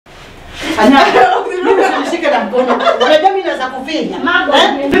Mimi nishike na mkono. Unajua mimi naweza kufinya.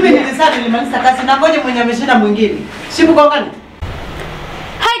 Mimi nilisema nilimaliza kazi na ngoja mwenye ameshinda mwingine. Simu gongana.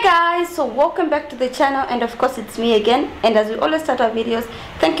 Hi guys, so welcome back to the channel, and of course it's me again. And as we always start our videos,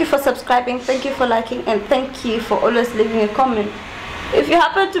 thank you for subscribing, thank you for liking, and thank you for always leaving a comment. If you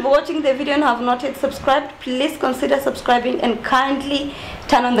happen to be watching the video and have not yet subscribed, please consider subscribing and kindly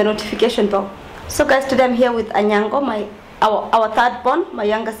turn on the notification bell. So guys, today I'm here with Anyango, our third born, my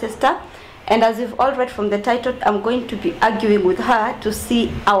younger sister. And as you've all read from the title, I'm going to be arguing with her to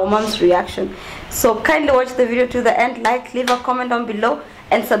see our mom's reaction. So kindly watch the video to the end, like, leave a comment down below,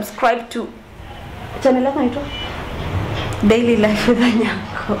 and subscribe to channel yako Daily Life with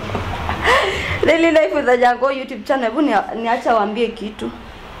Anyango. Daily Life with Anyango YouTube channel. Hebu niacha waambie kitu.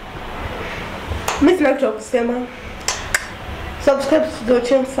 Mimi sina kitu kusema. Subscribe to the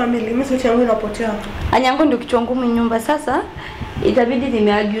channel family. Mimi sio changu inapotea. Anyango ndio kichwa ngumu nyumba, sasa itabidi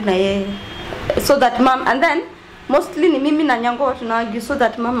nimeargue na yeye. So that mom, and then mostly ni mimi na Anyango tunaargue so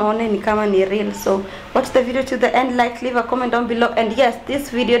that mama aone ni kama ni real. So watch the video to the end, like, leave a comment down below, and yes,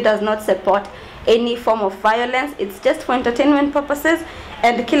 this video does not support any form of violence. It's just for entertainment purposes,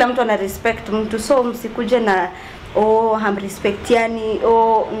 and kila mtu ana respect mtu, so msikuje na oh hamrespectiani,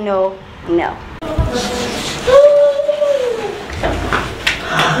 oh no.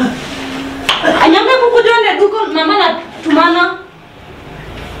 Anyango kukuja na duko mama na tumana.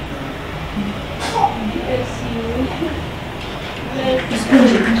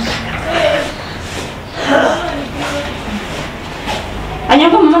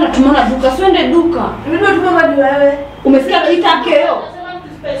 Anyango mama na tumana duka, swende duka. Mimi natuma hadi wewe. Umesikia kita keo?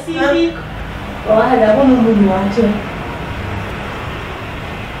 Specific. Wala hapo Mungu niache.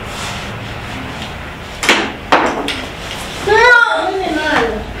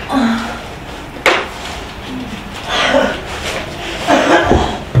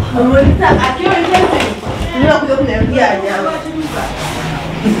 Amelita akiwa hivi. Ndio kuja kuniambia Anyango.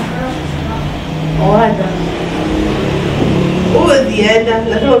 Wada. Uwe dienda,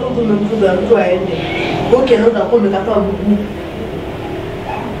 lazima tuko tumemfuga mtu aende. Okay, ndio utakuwa umekatoa bubu.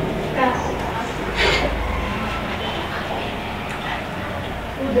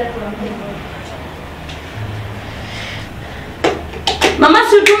 Mama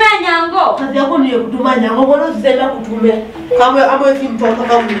si utume Anyango. Kazi yako ni kutuma Anyango, mbona usisema kutume? Kama ama si mtoto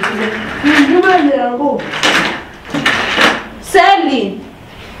kama mtume. Mtume Anyango. Seli.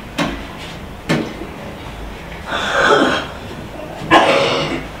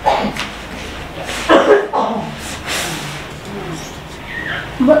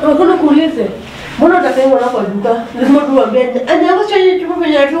 Mbona kuulize? Mbona utasema na kwa duka? Lazima tuambie. Anyango chenye tupo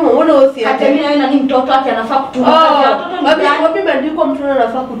kwenye tumo, mbona usiende? Hata mimi nawe nani mtoto wake anafaa kutumwa. Wapi maandiko mtu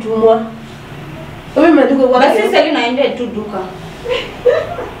anafaa kutumwa? Wapi maandiko kwa basi Seli naende tu duka.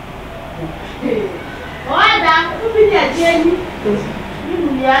 Wada, mimi niacheni.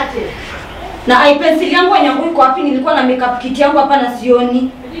 Mimi niache. Na eye pencil yangu Anyango iko wapi? Nilikuwa na makeup kit yangu hapa na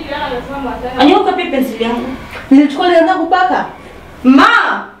sioni. Anyango kapi pencil yangu? Nilichukua nienda kupaka.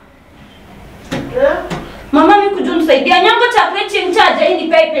 Mama mimi kuja msaidia Anyango chocolate mchaja hii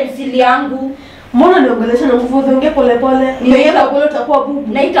nipe pencil yangu. Mbona niongelesha na nguvu zonge pole pole? Nimeenda kule utakuwa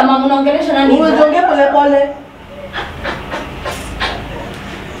bubu. Naita mama unaongelesha nani? Nguvu zonge pole pole.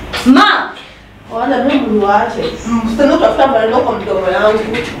 Wana mimi niwaache. Msitendo tafuta maneno kwa mdomo yangu.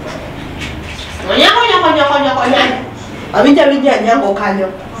 Anyango. Amija Anyango kanyo.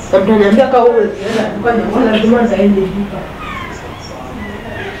 Sababu niambia kama wewe zienda kwa Anyango lazima zaende duka.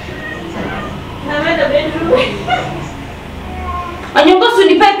 Anyango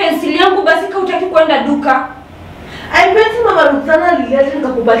unipe pencil yangu basi kama utaki kwenda duka. Eye pencil mama Rutana lileta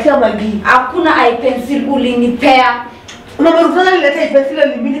nikakupatia magi. Hakuna eye pencil ulinipea. Mama Rutana lileta eye pencil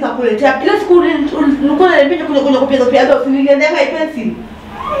ilibidi kakuletea. Ile siku ulikuwa unaniambia kuja kupiga pia ndio niliendea eye pencil.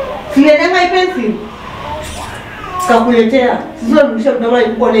 Niliendea eye pencil. Kakuletea. Sio mwisho ndio maana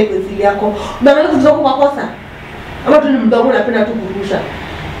ilikuwa na eye pencil yako. Ndio kuzoka kwa kosa. Ama tu ni mdomo unapenda tu kurusha.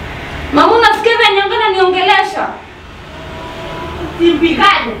 Mama unasikia Anyango ananiongelesha?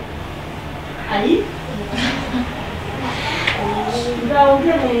 Simpikane. Ai.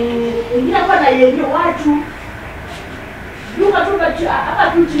 Ndaongea ndio kwa yeye watu. Duka tu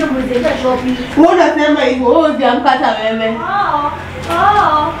hapa tu chini mwenzeja shopping. Wewe unasema hivyo, wewe usiamkata wewe.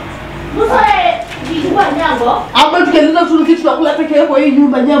 Musa nilikuwa Anyango. Hapo tukieleza tu kitu tunakula peke yako hii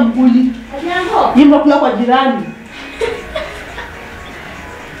nyumba nyamkuli. Anyango. Nyumba kula kwa jirani.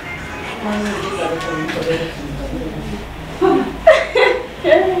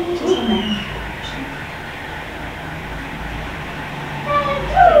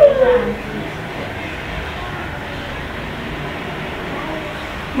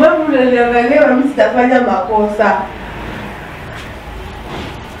 unaniangalia mimi sitafanya makosa.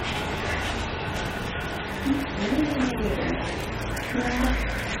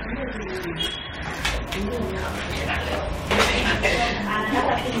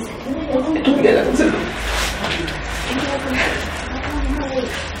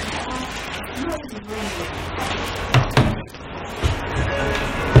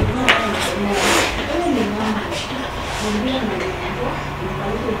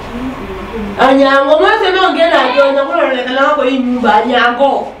 Anyango, mwasema ongea ndio nyangolo anaonekana wako hii nyumba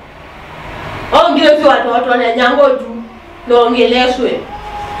Nyango. Ongea tu watu wana Nyango tu. Ndio ongeleshwe.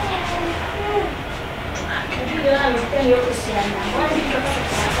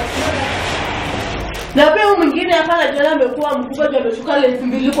 Na pia mwingine hapa jana amekuwa mkubwa ndio ameshuka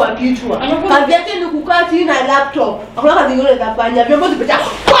 2000 kwa kichwa. Kazi yake ni kukaa chini na laptop. Hakuna kazi nyingine anafanya. Viongozi pekee.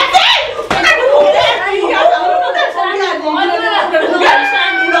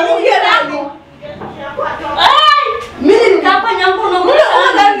 Mimi nitapa Nyango na mbona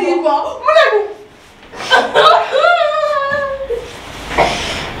hivyo?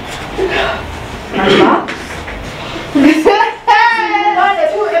 Mama. Wale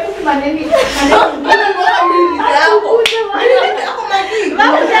tu hebu kimaneni.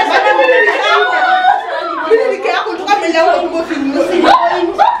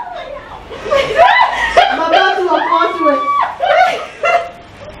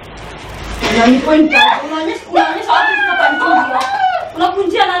 Unaonyesha watu tunapangia.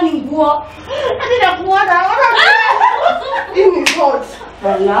 Unakunjia nani nguo? Hadi nakuona. Hii ni hot.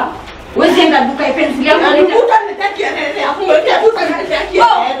 Wala. Wewe enda duka ipenzi yangu nikuta nitakia nene. Afungetia nitakia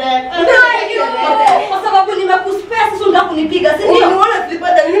nene. Kwa sababu nimekuspare sasa unataka kunipiga, si ndio? Unaona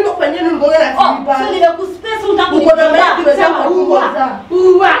slipper nini kufanyia nini ngoma na slipper? Sasa nimekuspare sasa unataka kunipiga. Uko na maji unasema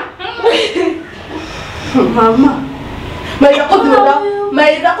uwa. Mama.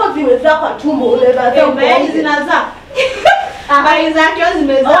 Maidako zimezaa kwa tumbo unaweza hizi zinazaa. Habari zake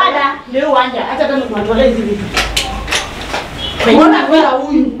zimezaa. Ndio uwanja. Acha tena tunatolea hizi vitu. Mbona kwa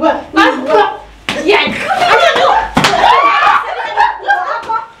huyu? Yes.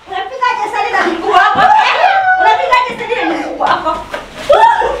 Unapiga jesali na mkuu wako. Unapiga jesali na mkuu wako.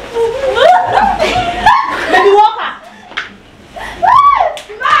 Baby walker.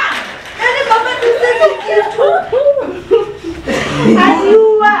 Ma. Nani baba tuseme kitu?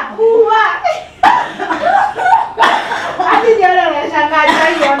 Ayuwa. Hadi jana nashangaa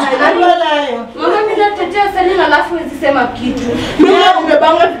hiyo na mama mimi natetea Selina alafu usisema kitu. Mimi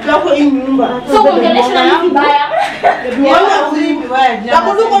umebanga vitu zako hii nyumba. So ongelesha na mimi mbaya. Niona ulipi wewe.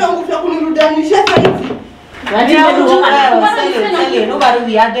 Hapo uko na nguvu ya kunirudanisha sasa hivi. Yaani wewe no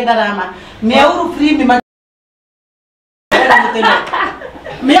barudi ade garama. Meuru free mimi.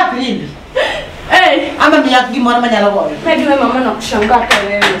 Mimi free. Ama miyaki mwana manyala wewe. Hadi wewe mama nakushangaa hata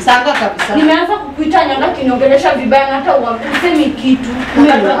wewe. Sanga kabisa. Nimeanza kukuita nyanga kiniongelesha vibaya na hata usemi kitu.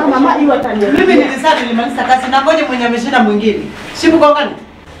 Mama hiyo ataniambia. Mimi nilisali nilimaliza kazi na ngoje mwenye ameshinda mwingine. Siku gongani.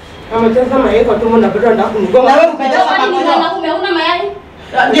 Kama tena mayai kwa tumbo na bado nataka kunigonga. Na wewe umejaza makojo. Na umeona mayai?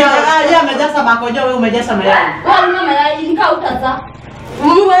 Ndio, amejaza makojo wewe umejaza mayai. Wewe una mayai nika utaza.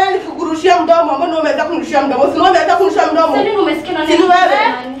 Mimi wewe nikukurushia mdomo, mbona umeweza kunushia mdomo? Sio umeweza kunushia mdomo. Sasa nini umesikia na nini?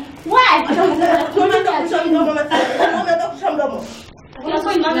 Wewe unataka kusha mdomo unataka kusha mdomo.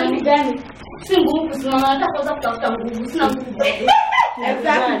 Unasema nini gani? Si ngumu kusimama nataka kwanza kutafuta nguvu. Sina nguvu.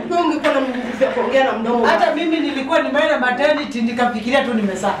 Exactly. Kwa ungekuwa na nguvu ya kuongea na mdomo. Hata mimi nilikuwa nimeenda maternity nikafikiria tu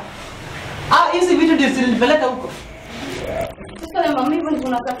nimesaa. Hizi vitu ndio zilinipeleka huko. Sasa mama hivyo ndio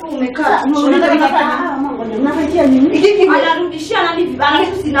unataka umekaa. Unataka mama unafanyia nini? Hiki anarudishia nani vibaya?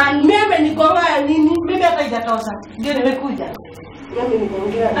 Mimi si nani? Mimi nikonga ya nini? Mimi hata haijatosa. Ndio nimekuja.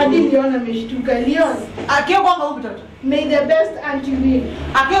 Hadi niona ameshtuka Leon. Akio kwanga huyu mtoto. May the best auntie win.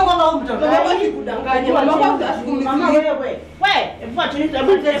 Akio kwanga huyu mtoto. Mama kudanganya. Mama wewe. Wewe, hebu acha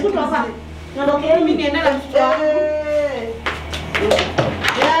kutoka. Ndoke mimi nienda na mtoto wako.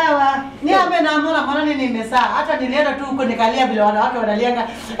 Yawa, ni ame na mbona nini nimesaa. Hata nilienda tu huko nikalia vile wanawake wanalianga.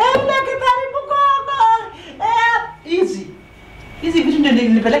 Mna kipari mkoko. Hizi vitu ndio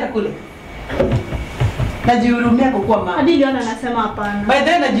nilipeleka kule. Najihurumia kwa kuwa mama. Hadi Leon anasema hapana. By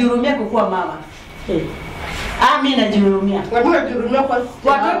the way najihurumia kwa kuwa mama. Mimi najihurumia. Wewe unajihurumia kwa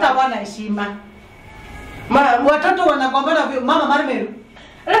watoto hawana heshima. Watoto wanagombana mama Marmeru.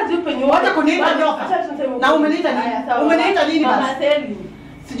 Lazima penye wacha kuniita nyoka. Na umeniita nini? Umeniita nini basi? Mama Seli.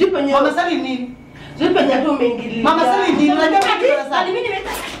 Sijui penye Mama Seli nini? Sijui penye tu umeingilia. Mama Seli nini? Unajua kitu sasa. Mimi nimeita.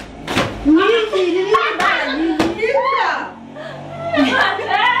 Nini bana?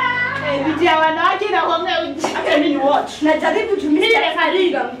 Vitia wanawake na kuongea uji. Hata mimi watch. Najaribu tumia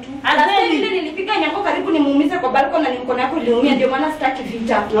kariga mtu. Anasema ile nilifika nyako karibu nimuumize kwa balcony na mkono yako iliumia ndio maana sitaki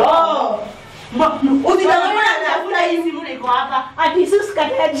vita. Usidanganye na hakuna hizi mule iko hapa. Ati sisi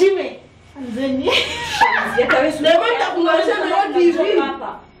kata Jimmy. Anzeni. Yata wewe sio. Leo nitakunganisha na hiyo TV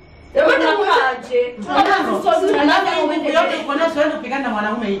hapa. Leo Unakaaje? Tunataka uende yote uko nayo sio kupigana na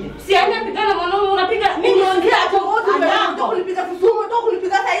mwanaume hivi. Si anya pigana na mwanaume unapiga. Mimi Unaongea hapo wote unataka kulipiga kusumo, unataka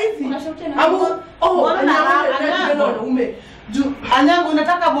kulipiga sasa hivi. unashautia na. Mwanaume. Anyango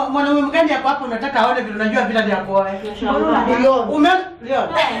unataka mwanaume mgani yako hapo unataka aone vile unajua vile vya kuoa. Umeona? Leo.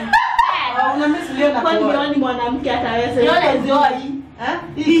 Una miss leo na Kwani kuoa. Leon mwanamke ataweza Leo hii.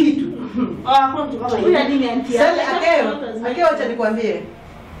 Hii kitu. Hakuna mtu kama huyo dini anti. Sasa akeo acha nikwambie.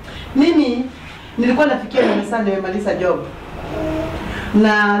 Mimi nilikuwa nafikia nimesana nimemaliza job.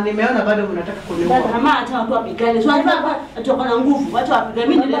 Na nimeona bado mnataka kuniua. Mama acha watu wapigane. Tunataka atoka na nguvu, watu wapigane.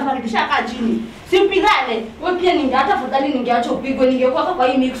 Mimi nilifarikisha kaa chini. Simpigane. Wewe pia hata afadhali ningeacha upigwe ningekuwa kwa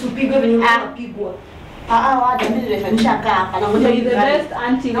hii mix upigwe venye unapigwa. Wacha mimi nilifarikisha kaa hapa na ngoja the best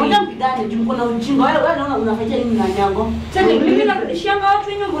auntie. Ngoja mpigane juu mko na ujinga. Wewe unaona unafanya nini na Nyango? Sasa mimi narudishia kwa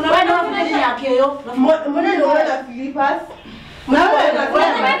watu nyumba Wewe ndio unafanya yakeo. Mbona ndio wewe Filipas?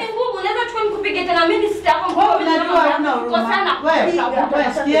 Wewe ni ngumu unaweza chukua nikupige tena mimi sitako Wewe unajua huna huruma. Wewe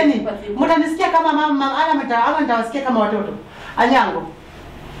sikieni. Mtanisikia kama mama ama nitawasikia kama watoto. Anyango.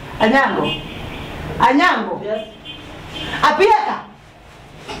 Yes. Apieka.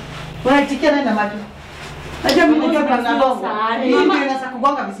 Unaitikia nani na macho? Najua mimi najua vile nagonga. Mimi ndio nasa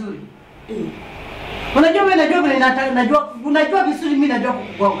kugonga vizuri. Unajua mimi najua vile unajua vizuri mimi najua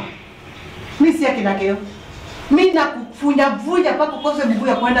kukugonga. Mimi si akina keo. Mimi nakufunja mpaka ukose mguu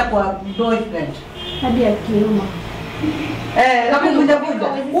ya kwenda kwa boyfriend. Hadi akiuma. Nakufunja.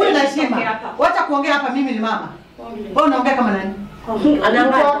 Wewe na heshima. Wacha kuongea hapa mimi ni mama. Wewe unaongea kama nani?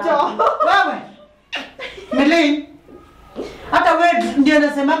 Mtoto. Wewe. Melin. Hata wewe ndio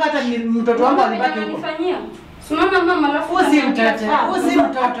unasemaga hata mtoto wangu alibaki huko. Unanifanyia. Unaona mama alafu Usi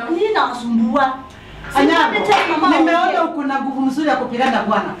mtoto. Nini nawasumbua? Anyango. Nimeona uko na nguvu nzuri ya kupigana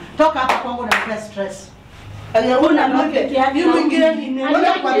bwana. Toka hapa kwangu na stress. Una mke yake. Yule mwingine ni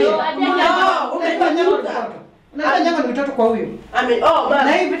ngoja kwambie. Unafanya ni mtoto kwa huyo.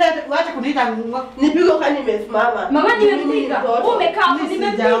 Na hivi wacha kuniita Nipige kwa nimesimama. Mama nimepiga. Umekaa hapo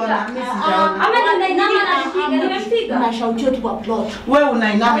nimepiga. Ama ninainama na nimepiga. Unashautia tu kwa plot. Wewe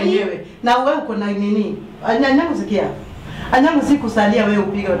unainama wenyewe. Na wewe uko na nini? Anyango sikia. Anyango sikusalia wewe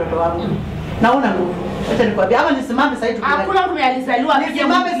upige watoto wangu. Na una nguvu. Acha nikwambie ama nisimame sasa hivi. Hakuna mtu alizaliwa apige.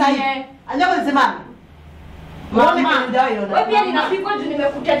 Nisimame sasa hivi. Anyango nisimame. Mama, wewe pia ninapigwa juu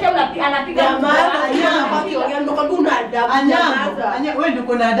nimekutetea anapiga. Anyango, wewe ndio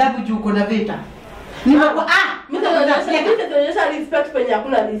uko na adabu juu uko na vita. Nimekuwa mimi nitaonyesha respect penye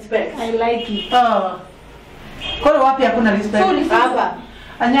hakuna respect. I like it. Kwa hiyo wapi hakuna respect? Hapa.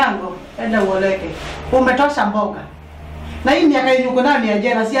 Anyango, enda uoleke. Umetosha mboga. Na hii miaka yenye uko nayo ni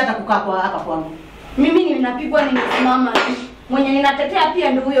ajira, si hata kukaa kwa hapa kwangu. Mimi ninapigwa nimesimama. Mwenye ninatetea pia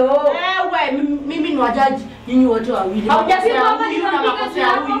ndio huyo. Wewe mimi ni wajaji, nyinyi wote wawili. Haujapigwa hapa ninapiga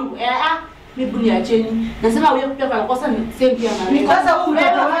huyu. Mimi niacheni. Nasema huyo pia kwa kosa ni same pia na mimi. Sasa huyu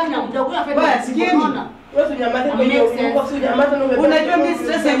mtoto wangu. Wewe sikieni. Wewe unyamaze kwenye uko unyamaze na unajua mimi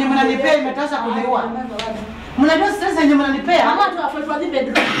stress yenye mnanipea imetosha kuniua. Mnajua stress yenye mnanipea. Mama tu afanye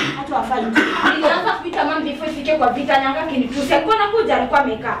bedroom. Hata afanye. Nilianza kupita mama before ifike kwa vita Nyanga kinitusi. Alikuwa anakuja alikuwa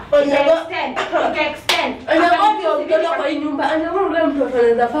amekaa. Extend. Anaambia ukienda kwa hii nyumba, anaambia ule mtoto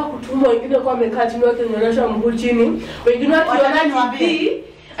anaweza faa kutumwa wengine kwa amekaa chini wake nyonyesha mguu chini. Wengine wakiona niwaambie.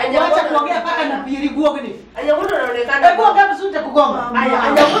 Acha kuongea paka na pili guo gani. Anyagoto anaonekana. Hebu ongea vizuri kugonga.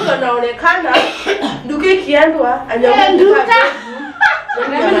 Anyagoto anaonekana. Nduki kiandwa, anyagoto.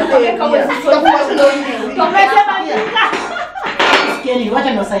 Sikieni,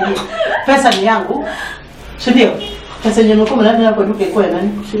 wacha niwasaidie. Pesa ni yangu. Si ndio? Pesa yenyewe mko mnaleta hapo duka iko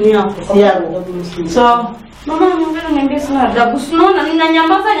nani? Chini yako. Si yangu. So, mama mbona niambie sina adabu. Unaona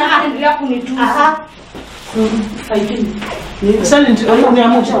ninanyamaza na anaendelea kunitusi. Fighting. Silent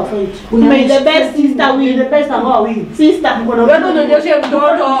uniamusha. May the best sister win. The best ambao win. Sister mkono wewe unanyosha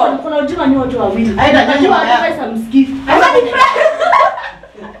mtoto. Mkono ujinga ni wote wawili. Aida nyanyua pesa msikifu. Ana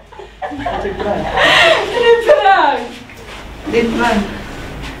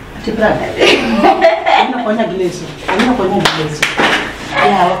konya gilesi. Ana konya gilesi.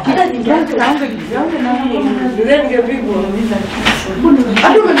 Ya, kila ningeanza naomba kidogo na ndio ningepigwa.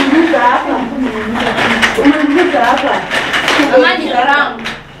 Hadi umenivuta hapa. Umenivuta hapa. Amani karamu.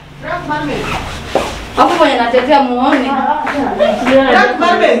 Hapo kwenye natetea muone.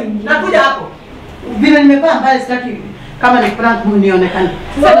 Nakuja hapo. Vile nimepaa mbaya sitaki kama ni prank nionekane.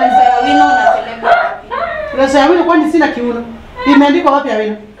 Sasa ya wino unateleka wapi? Sasa ya wino kwani sina kiuno. Imeandikwa wapi ya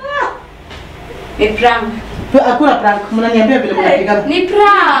wino? Ni prank. Hakuna prank. Mnaniambia vile mnapigana. Ni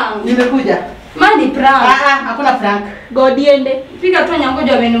prank. Nimekuja. Mani prank. Hakuna prank. Godiende. Piga tu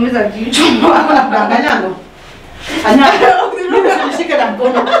Nyangojo ameniumiza kichwa. Hakuna prank. Anyango. Anyango. Mimi usinishike na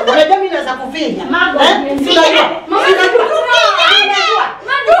mkono. Unajua mimi naweza kufinya. Unajua.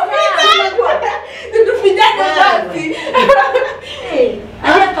 Nitufijane basi.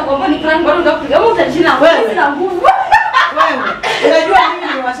 Acha tutakwambia ni prank bado ndakupiga. Wewe utajina wewe na nguvu. Wewe. Unajua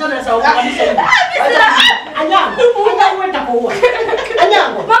mimi ni wasana za ukanisa hivi. Anyango. Unajua nitakuua.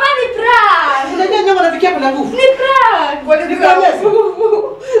 Anyango. Mama ni prank. Unajua Nyango anafikia kuna nguvu. Ni prank. Kwa nini kaanyesi?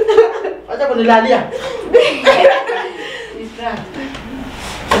 Acha kunilalia. Ni prank.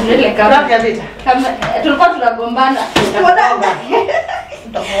 Nile Prank ya vita. kama tulikuwa tunagombana.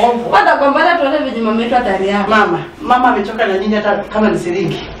 Watagombana tuone venye mama yetu ataria. Mama amechoka na nini hata kama ni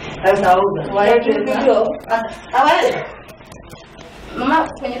siringi. Hautauza. Hawaje? Mama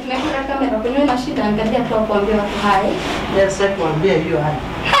kwenye tumekuwa kamera kwenye na shida angalia tu kuambia watu hai. Yes, sasa kuambia hiyo hai.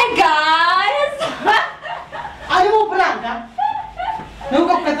 Hi guys. Alimo pranka.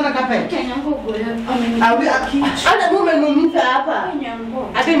 Nuko kukatana kape. Kenyango goya. Awi akichu. Hata mume mumita hapa. Kenyango.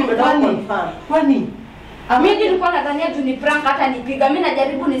 Hata nimetoka confirm. Kwani? Mimi nilikuwa nadhania tu ni prank hata nipiga. Mimi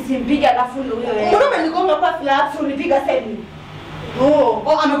najaribu nisimpige alafu ndio huyo. Mbona umenigonga kwa flash unipiga semi?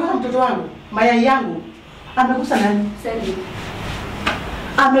 Amegusa mtoto wangu. Mayai yangu. Amegusa nani? Semi.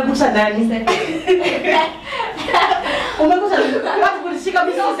 Amegusa nani? Umegusa nani? Watu kunishika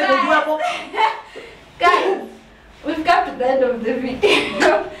mimi sasa ndio hapo. Guys, we've come to the end of the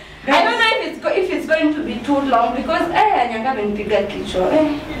video. I don't know if it's going to be too long because Nyanga amenipiga kichwa.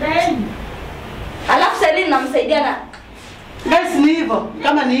 Alafu Selina namsaidia na Guys, ni hivyo.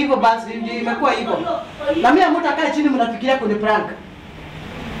 Kama ni hivyo basi ndio imekuwa hivyo. Na mimi mtakaa chini mnafikiria kuni prank.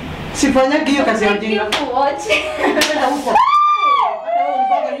 Sifanyagi hiyo kazi ya ujinga. Thank you for watching. Hata huko. Hata wewe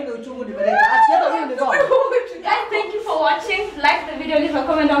unipanga yule uchungu nimeleta. Hata wewe unipanga. Guys, thank you for watching. Like the video, leave a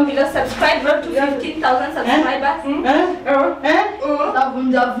comment down below. Subscribe road to 15,000 subscribers.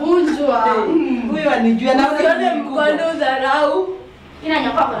 Tavunjwa. Huyu anijua na Usione mkono dharau. Ina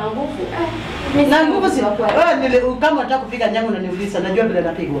nyapa kwa nguvu. Na nguvu si wewe kama unataka kupiga Nyango unaniuliza najua vile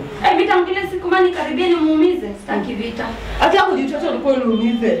napigwa. Vita mkile siku mani karibia ni muumize. Sitaki vita. Hata kujitoto ulikuwa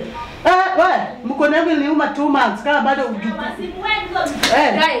uniumize. Wewe mkono wangu niuma 2 months kama bado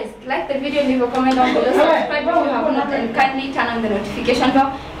Guys, like the video, leave a comment down below. Subscribe if you have not, and kindly turn on the notification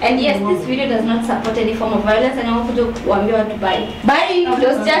bell. And yes, this video does not support any form of violence, and I want to kuambia watu bye. Bye. It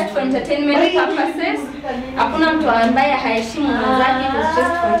was just for entertainment purposes. Hakuna mtu ambaye haheshimu mwenzake. It was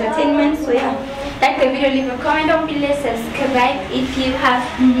just for entertainment. So yeah, like the video, leave a comment down below. Subscribe if you have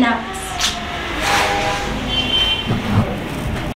not.